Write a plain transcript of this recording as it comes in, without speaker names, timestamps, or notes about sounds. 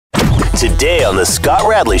Today on The Scott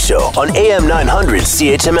Radley Show on AM 900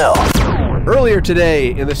 CHML. Earlier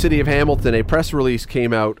today in the city of Hamilton, a press release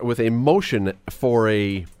came out with a motion for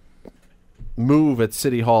a move at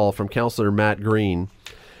City Hall from Councillor Matt Green,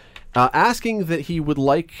 asking that he would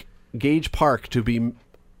like Gage Park to be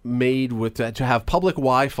made with to have public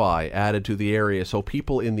Wi-Fi added to the area so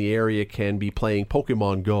people in the area can be playing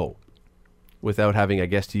Pokemon Go without having, I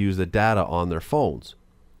guess, to use the data on their phones.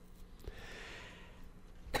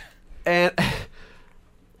 And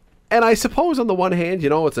I suppose on the one hand,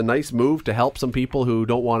 it's a nice move to help some people who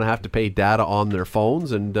don't want to have to pay data on their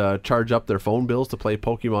phones and charge up their phone bills to play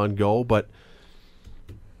Pokemon Go.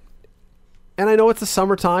 And I know it's the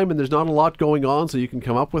summertime and there's not a lot going on, so you can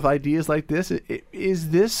come up with ideas like this. Is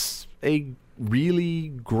this a really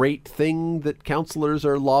great thing that councillors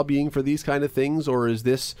are lobbying for these kind of things, or is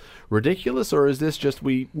this ridiculous, or is this just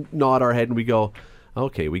we nod our head and we go,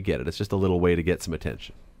 okay, we get it. It's just a little way to get some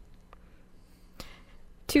attention.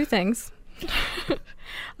 Two things.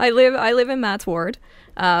 I live in Matt's ward,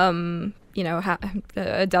 a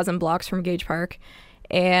dozen blocks from Gage Park,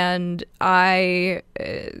 and I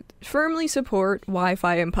firmly support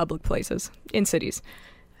Wi-Fi in public places in cities.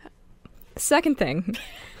 Second thing,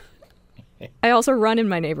 I also run in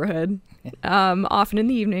my neighborhood, often in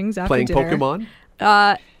the evenings after playing dinner. Pokemon?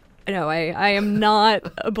 No, I am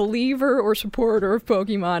not a believer or supporter of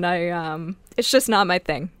Pokemon. It's just not my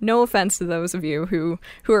thing. No offense to those of you who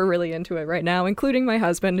are really into it right now, including my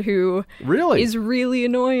husband, who is really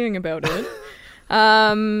annoying about it.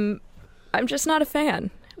 I'm just not a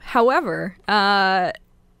fan. However, I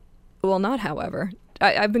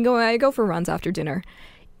go for runs after dinner.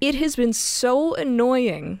 It has been so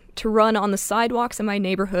annoying to run on the sidewalks in my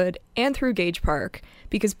neighborhood and through Gage Park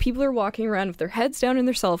because people are walking around with their heads down in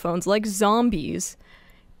their cell phones like zombies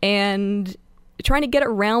and trying to get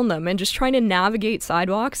around them, and just trying to navigate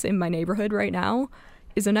sidewalks in my neighborhood right now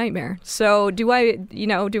is a nightmare. So do I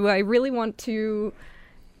really want to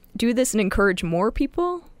do this and encourage more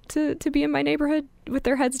people to be in my neighborhood with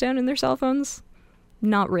their heads down in their cell phones?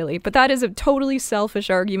 Not really. But that is a totally selfish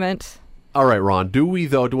argument. All right, Ron, when we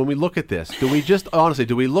look at this, do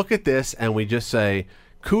we look at this and we just say,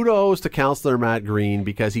 kudos to Councillor Matt Green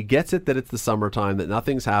because he gets it that it's the summertime, that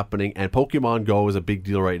nothing's happening, and Pokemon Go is a big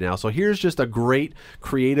deal right now. So here's just a great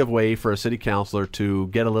creative way for a city councillor to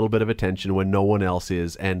get a little bit of attention when no one else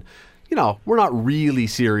is. And, we're not really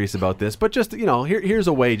serious about this, but just, here's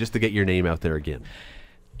a way just to get your name out there again.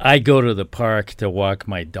 I go to the park to walk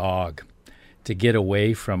my dog to get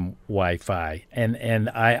away from Wi-Fi. And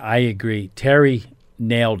I agree. Terry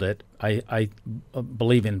nailed it. I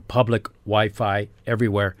believe in public Wi-Fi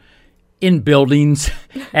everywhere, in buildings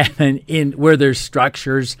and in where there's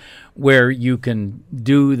structures where you can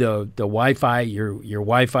do the Wi-Fi, your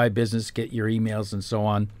Wi-Fi business, get your emails and so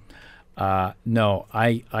on. No,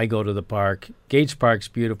 I go to the park. Gage Park's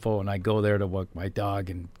beautiful, and I go there to walk my dog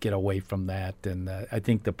and get away from that. And I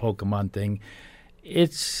think the Pokemon thing,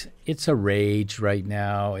 it's a rage right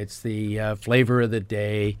now. It's the flavor of the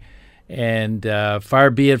day. And far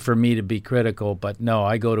be it for me to be critical, but no,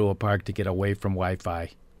 I go to a park to get away from Wi-Fi.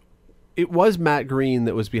 It was Matt Green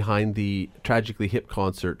that was behind the Tragically Hip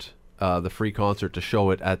concert, the free concert to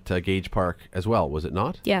show it at Gage Park as well, was it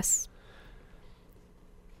not? Yes.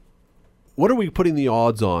 What are we putting the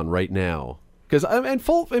odds on right now? Because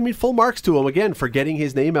full marks to him again for getting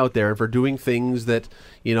his name out there and for doing things that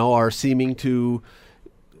are seeming to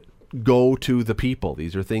go to the people.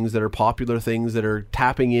 These are things that are popular, things that are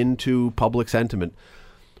tapping into public sentiment.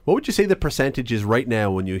 What would you say the percentage is right now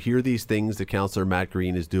when you hear these things that Councillor Matt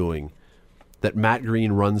Green is doing, that Matt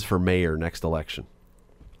Green runs for mayor next election?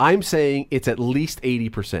 I'm saying it's at least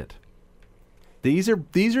 80%. These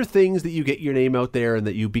are things that you get your name out there and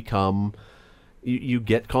that you become, you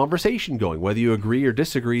get conversation going. Whether you agree or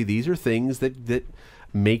disagree, these are things that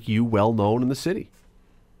make you well known in the city.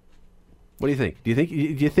 What do you think? Do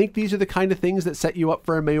you think these are the kind of things that set you up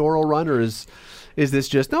for a mayoral run, or is this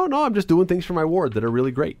just no? I'm just doing things for my ward that are really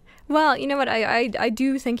great. Well, you know what? I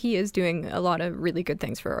do think he is doing a lot of really good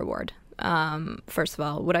things for our ward. First of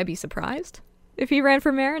all, would I be surprised if he ran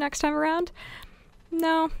for mayor next time around?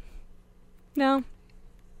 No.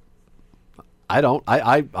 I don't.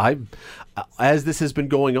 I as this has been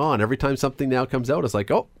going on, every time something now comes out, it's like,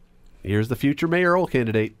 oh, here's the future mayoral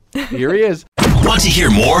candidate. Here he is. Want to hear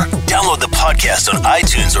more? Download the podcast on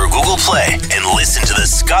iTunes or Google Play and listen to The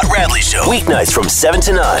Scott Radley Show. Weeknights from 7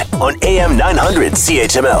 to 9 on AM 900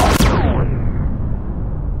 CHML.